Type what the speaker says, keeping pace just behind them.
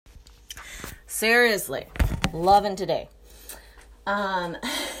Seriously. Loving today.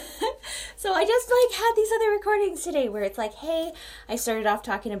 So I just had these other recordings today where it's like, hey, I started off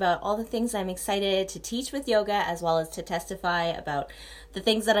talking about all the things I'm excited to teach with yoga, as well as to testify about the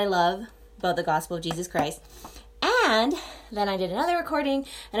things that I love about the gospel of Jesus Christ. And then I did another recording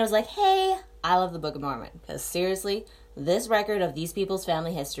and I was like, hey, I love the Book of Mormon, because seriously, this record of these people's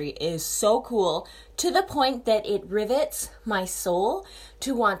family history is so cool, to the point that it rivets my soul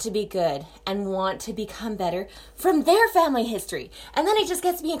to want to be good and want to become better from their family history. And then it just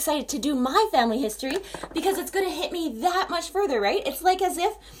gets me excited to do my family history, because it's going to hit me that much further, right? It's like as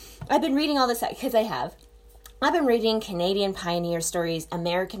if I've been reading all this, because I've been reading Canadian pioneer stories,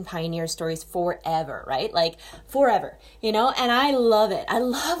 American pioneer stories forever, right? Like forever, and I love it. I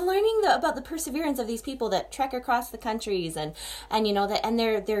love learning about the perseverance of these people that trek across the countries and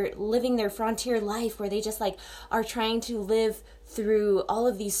they're living their frontier life where they just are trying to live through all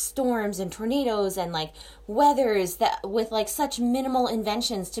of these storms and tornadoes and weathers that with such minimal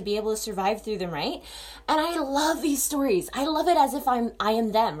inventions to be able to survive through them, right? And I love these stories. I love it as if I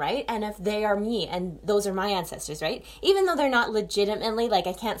am them, right? And if they are me and those are my ancestors, right? Even though they're not legitimately,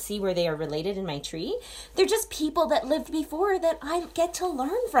 I can't see where they are related in my tree, they're just people that lived before that I get to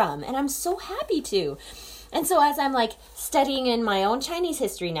learn from, and I'm so happy to. And so as I'm studying in my own Chinese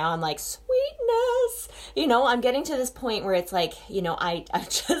history now, I'm sweetness, I'm getting to this point where it's I'm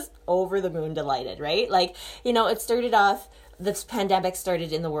just over the moon delighted, right? It started off, this pandemic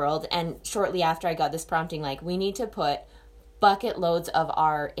started in the world, and shortly after I got this prompting, we need to put bucket loads of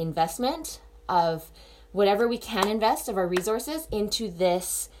our investment, of whatever we can invest of our resources into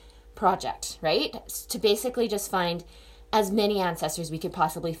this project, right? To basically just find as many ancestors we could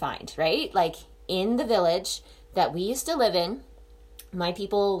possibly find, right? In the village that we used to live in, my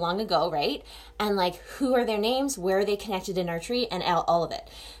people long ago, right? And who are their names, where are they connected in our tree, and all of it.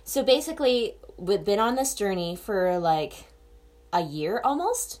 So basically, we've been on this journey for a year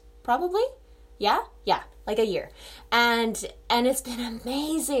almost, probably. Yeah, a year. And it's been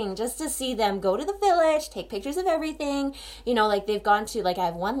amazing just to see them go to the village, take pictures of everything. They've gone to, I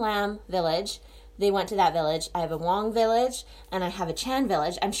have one Lam village. They went to that village. I have a Wong village and I have a Chan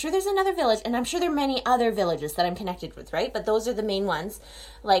village. I'm sure there's another village, and I'm sure there are many other villages that I'm connected with, right? But those are the main ones.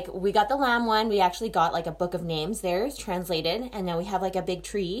 We got the Lam one. We actually got a book of names there translated, and now we have a big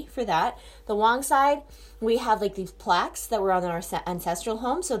tree for that. The Wong side, we have these plaques that were on our ancestral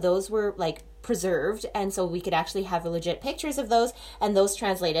home. So those were preserved, and so we could actually have legit pictures of those, and those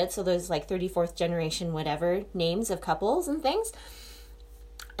translated. So there's 34th generation whatever names of couples and things.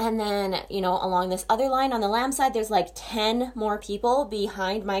 And then, along this other line on the Lam side, there's 10 more people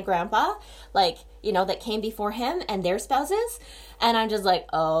behind my grandpa, that came before him, and their spouses. And I'm just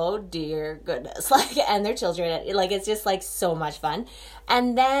oh dear goodness, and their children, it's just so much fun.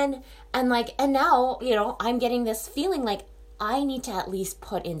 And then, and now, I'm getting this feeling I need to at least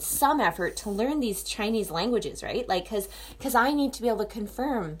put in some effort to learn these Chinese languages, right? Because I need to be able to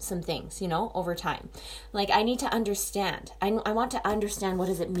confirm some things, over time. I need to understand. I want to understand, what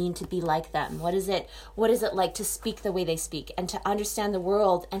does it mean to be like them? What is it like to speak the way they speak, and to understand the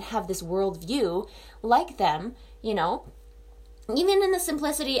world and have this world view like them, even in the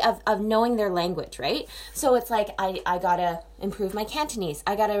simplicity of knowing their language, right? So it's I gotta improve my Cantonese.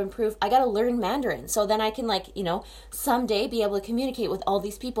 I gotta learn Mandarin. So then I can someday be able to communicate with all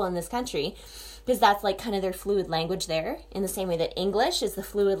these people in this country, because that's kind of their fluid language there, in the same way that English is the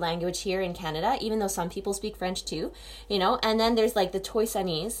fluid language here in Canada, even though some people speak French too, and then there's the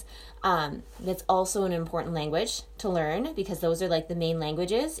Toisanese, that's also an important language to learn, because those are the main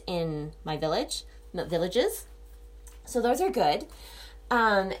languages in my villages. So those are good.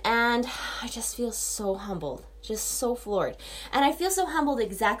 And I just feel so humbled, just so floored. And I feel so humbled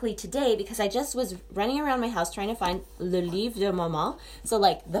exactly today, because I just was running around my house trying to find Le Livre de Mormon, so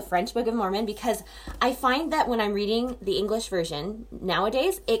the French Book of Mormon, because I find that when I'm reading the English version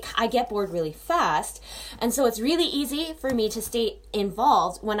nowadays, I get bored really fast. And so it's really easy for me to stay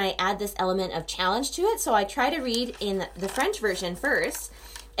involved when I add this element of challenge to it. So I try to read in the French version first,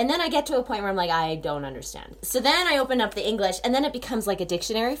 and then I get to a point where I'm I don't understand. So then I open up the English, and then it becomes a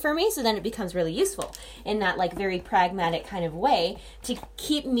dictionary for me. So then it becomes really useful in that very pragmatic kind of way to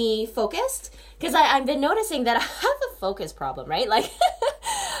keep me focused. Because I've been noticing that I have a focus problem, right?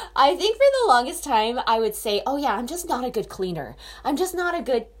 I think for the longest time I would say, oh yeah, I'm just not a good cleaner. I'm just not a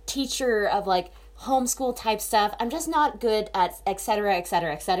good teacher of homeschool type stuff. I'm just not good at et cetera, et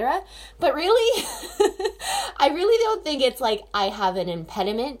cetera, et cetera. But really, I really don't think it's I have an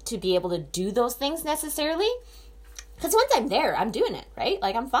impediment to be able to do those things necessarily. Because once I'm there, I'm doing it, right?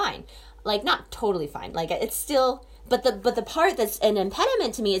 I'm fine. Not totally fine. It's still but the part that's an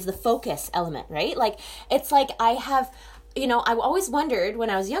impediment to me is the focus element, right? Like, it's like I have, I always wondered when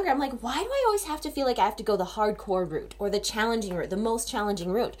I was younger, I'm like, why do I always have to feel like I have to go the hardcore route or the challenging route, the most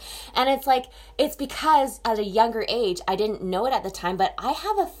challenging route? And it's like, it's because at a younger age, I didn't know it at the time, but I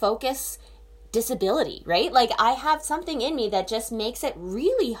have a focus disability, right? Like, I have something in me that just makes it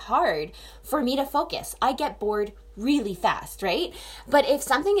really hard for me to focus. I get bored really fast, right? But if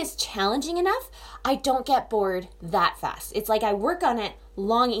something is challenging enough, I don't get bored that fast. It's like I work on it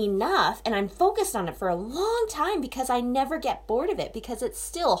long enough and I'm focused on it for a long time because I never get bored of it because it's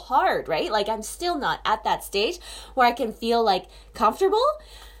still hard, right? Like, I'm still not at that stage where I can feel like comfortable.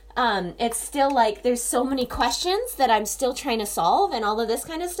 It's still like there's so many questions that I'm still trying to solve and all of this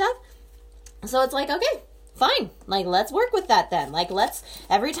kind of stuff. So it's like, okay, fine. Like, let's work with that then. Like,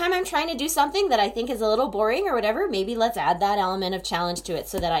 every time I'm trying to do something that I think is a little boring or whatever, maybe let's add that element of challenge to it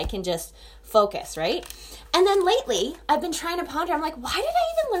so that I can just focus, right? And then lately, I've been trying to ponder, I'm like, why did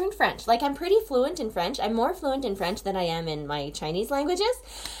I even learn French? Like, I'm pretty fluent in French. I'm more fluent in French than I am in my Chinese languages.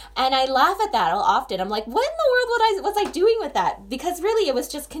 And I laugh at that often. I'm like, what in the world was I doing with that? Because really, it was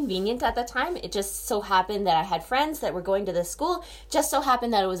just convenient at the time. It just so happened that I had friends that were going to this school. Just so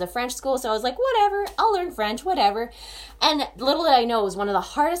happened that it was a French school. So I was like, whatever, I'll learn French, whatever. And little did I know, it was one of the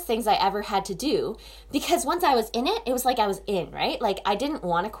hardest things I ever had to do. Because once I was in it, it was like I was in, right? Like, I didn't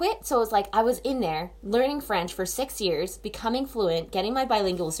want to quit. So it was like I was in there learning French for 6 years, becoming fluent, getting my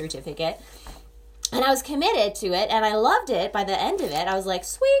bilingual certificate. And I was committed to it, and I loved it. By the end of it, I was like,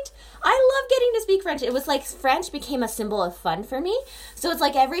 sweet, I love getting to speak French. It was like French became a symbol of fun for me. So it's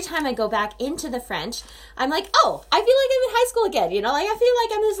like every time I go back into the French, I'm like, oh, I feel like I'm in high school again, Like, I feel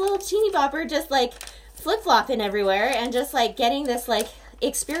like I'm this little teeny bopper just, like, flip-flopping everywhere and just, like, getting this, like,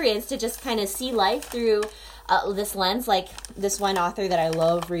 experience to just kind of see life through this lens. Like, this one author that I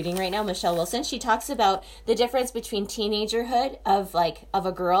love reading right now, Michelle Wilson, she talks about the difference between teenagerhood of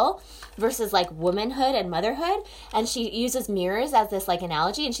a girl versus like womanhood and motherhood. And she uses mirrors as this like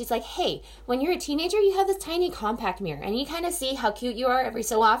analogy. And she's like, hey, when you're a teenager, you have this tiny compact mirror and you kind of see how cute you are every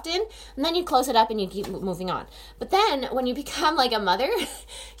so often. And then you close it up and you keep moving on. But then when you become like a mother,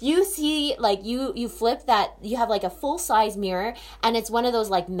 you see like you flip that, you have like a full size mirror, and it's one of those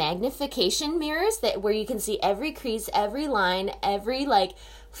like magnification mirrors that where you can see every crease, every line, every like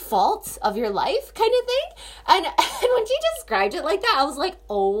fault of your life kind of thing. And when she described it like that, I was like,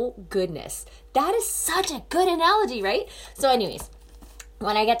 oh goodness, that is such a good analogy, right? So anyways,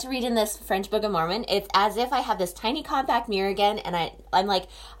 when I get to read in this French Book of Mormon, it's as if I have this tiny compact mirror again, and I'm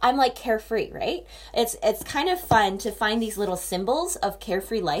like carefree, right? It's kind of fun to find these little symbols of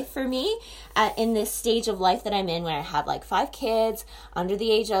carefree life for me in this stage of life that I'm in, where I have like 5 kids under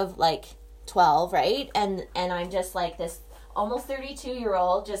the age of like 12, right? And I'm just like this almost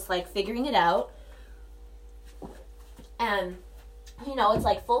 32-year-old just like figuring it out. And it's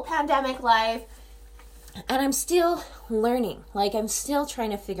like full pandemic life, and I'm still learning. Like, I'm still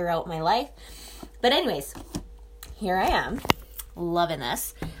trying to figure out my life. But anyways, here I am, loving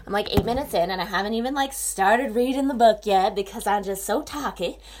this. I'm like 8 minutes in, and I haven't even like started reading the book yet because I'm just so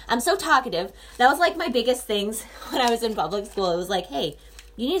talky. I'm so talkative. That was like my biggest things when I was in public school. It was like, hey,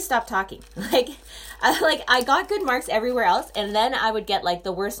 you need to stop talking. I got good marks everywhere else, and then I would get like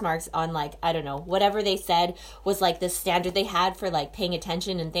the worst marks on like, I don't know, whatever they said was like the standard they had for like paying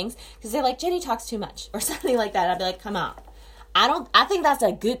attention and things, because they're like, Jenny talks too much or something like that. I'd be like, come on, I think that's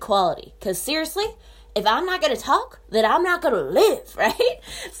a good quality, because seriously, if I'm not gonna talk, then I'm not gonna live, right?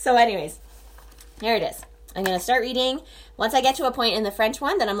 So anyways, here it is. I'm gonna start reading. Once I get to a point in the French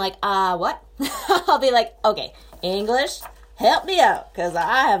one, then I'm like, what? I'll be like, okay, English, help me out, because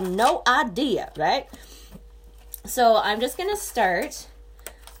I have no idea, right? So I'm just going to start.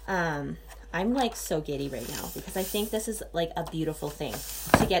 I'm like so giddy right now because I think this is like a beautiful thing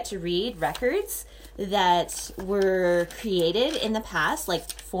to get to read records that were created in the past, like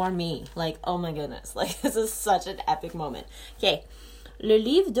for me. Like, oh my goodness, like this is such an epic moment. Okay. Le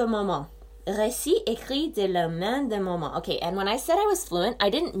livre de moment. Récit écrit de la main de moment. Okay, and when I said I was fluent, I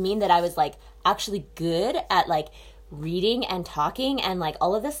didn't mean that I was like actually good at like reading and talking and like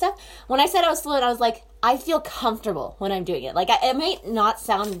all of this stuff. When I said I was fluent, I was like, I feel comfortable when I'm doing it. Like, it might not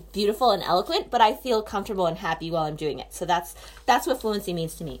sound beautiful and eloquent, but I feel comfortable and happy while I'm doing it. So that's what fluency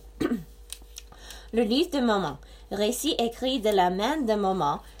means to me. Le livre de moment. Récit écrit de la main de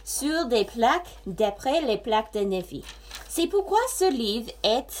moment sur des plaques d'après les plaques de Nephi. C'est pourquoi ce livre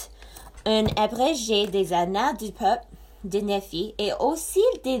est un abrégé des annales du peuple de Nephi et aussi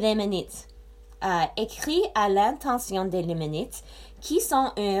des Lémonites. Écrit à l'intention des Lémonites, qui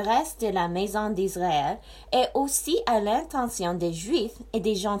sont un reste de la maison d'Israël, et aussi à l'intention des Juifs et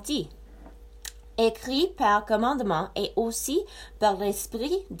des gentils. écrit par commandement et aussi par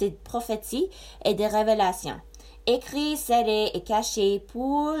l'esprit de prophétie et de révélation. Écrit, scellé et caché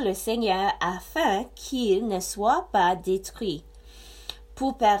pour le Seigneur afin qu'il ne soit pas détruit.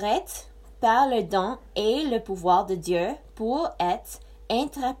 Pour paraître par le don et le pouvoir de Dieu pour être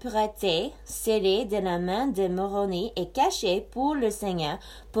interprété, scellé de la main de Moroni et caché pour le Seigneur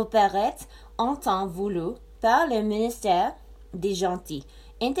pour paraître en temps voulu par le ministère des gentils.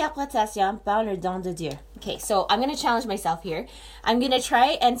 Interpretation par le don de Dieu. Okay, so I'm going to challenge myself here. I'm going to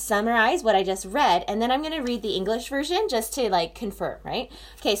try and summarize what I just read, and then I'm going to read the English version just to like confirm, right?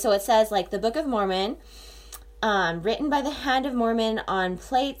 Okay, so it says like the Book of Mormon, written by the hand of Mormon on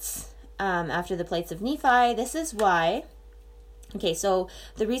plates, after the plates of Nephi. This is why. Okay, so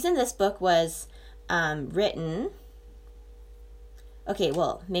the reason this book was written. Okay,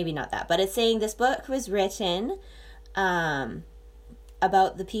 well, maybe not that, but it's saying this book was written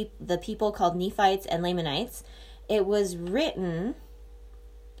about the people called Nephites and Lamanites. It was written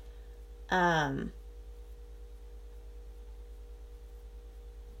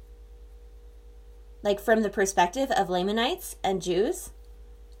like from the perspective of Lamanites and Jews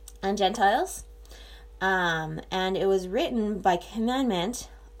and Gentiles. And it was written by commandment,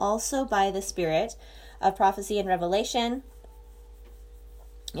 also by the Spirit of prophecy and revelation.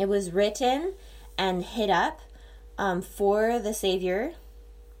 It was written and hid up for the Savior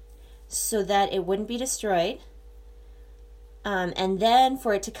so that it wouldn't be destroyed. And then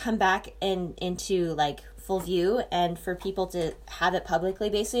for it to come back into like full view and for people to have it publicly,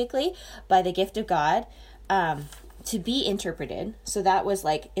 basically, by the gift of God, to be interpreted. So that was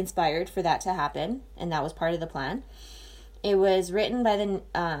like inspired for that to happen, and that was part of the plan. It was written by the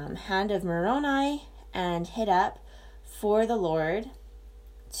hand of Moroni and hid up for the Lord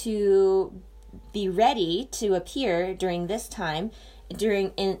to be ready to appear during this time,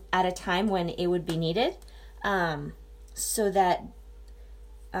 at a time when it would be needed, so that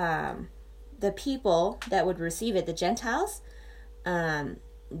the people that would receive it, the Gentiles,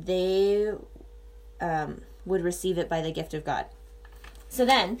 they would receive it by the gift of God. So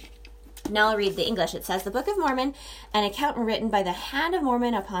then, now I'll read the English. It says, the Book of Mormon, an account written by the hand of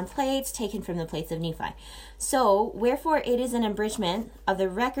Mormon upon plates taken from the plates of Nephi. So, wherefore it is an abridgment of the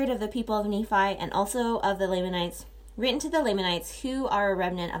record of the people of Nephi and also of the Lamanites, written to the Lamanites who are a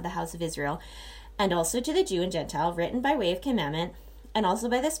remnant of the house of Israel, and also to the Jew and Gentile, written by way of commandment, and also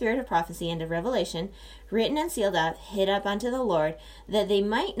by the spirit of prophecy and of revelation, written and sealed up, hid up unto the Lord, that they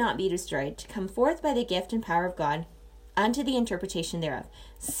might not be destroyed, to come forth by the gift and power of God, unto the interpretation thereof,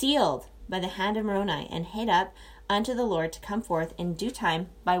 sealed by the hand of Moroni, and hid up unto the Lord to come forth in due time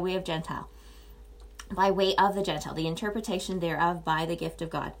by way of Gentile. By way of the Gentile, the interpretation thereof by the gift of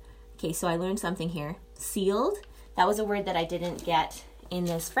God. Okay, so I learned something here. Sealed, that was a word that I didn't get in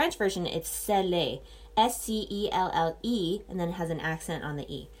this French version. It's scellé, S-C-E-L-L-E, and then it has an accent on the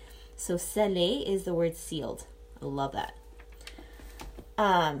E. So scellé is the word sealed. I love that.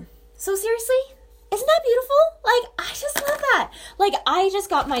 So seriously, isn't that beautiful? Like, I just love that. Like, I just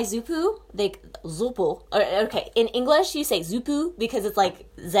got my Zupu. Zupu. Okay, in English, you say Zupu because it's like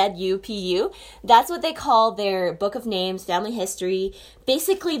Z-U-P-U. That's what they call their book of names, family history,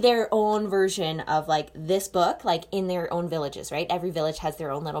 basically their own version of, like, this book, like, in their own villages, right? Every village has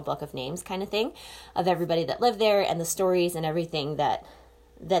their own little book of names kind of thing of everybody that lived there and the stories and everything that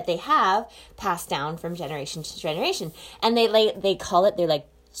they have passed down from generation to generation. And they call it, they're like,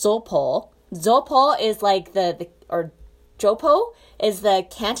 Zopo. Zopo is like or Jopo is the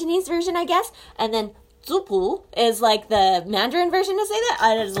Cantonese version, I guess. And then Zupu is like the Mandarin version to say that.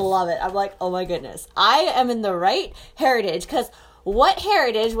 I just love it. I'm like, oh my goodness. I am in the right heritage, because what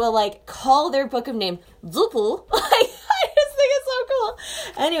heritage will like call their book of name Zupu? Like, I just think it's so cool.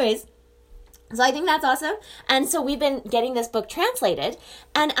 Anyways, so I think that's awesome. And so we've been getting this book translated.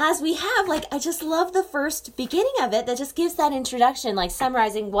 And as we have, like, I just love the first beginning of it that just gives that introduction, like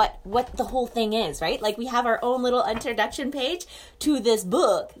summarizing what the whole thing is, right? Like, we have our own little introduction page to this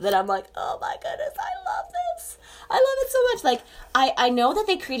book that I'm like, oh my goodness, I love this. I love it so much. Like, I know that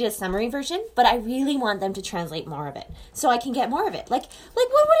they created a summary version, but I really want them to translate more of it so I can get more of it. Like what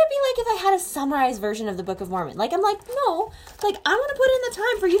would it be like if I had a summarized version of the Book of Mormon? Like, I'm like, no, like, I want to put in the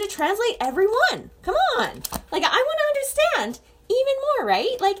time for you to translate every one. Come on. Like, I want to understand even more,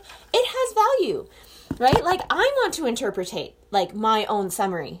 right? Like, it has value, right? Like, I want to interpretate, like, my own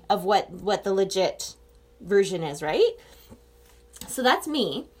summary of what the legit version is, right? So that's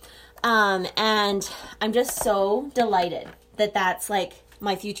me. And I'm just so delighted that that's like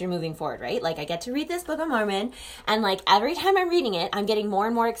my future moving forward, right? Like I get to read this Book of Mormon, and like every time I'm reading it, I'm getting more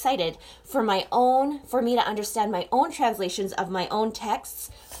and more excited for me to understand my own translations of my own texts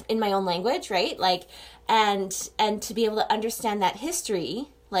in my own language, right? Like, and to be able to understand that history,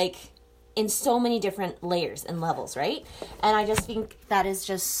 like in so many different layers and levels, right? And I just think that is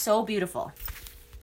just so beautiful.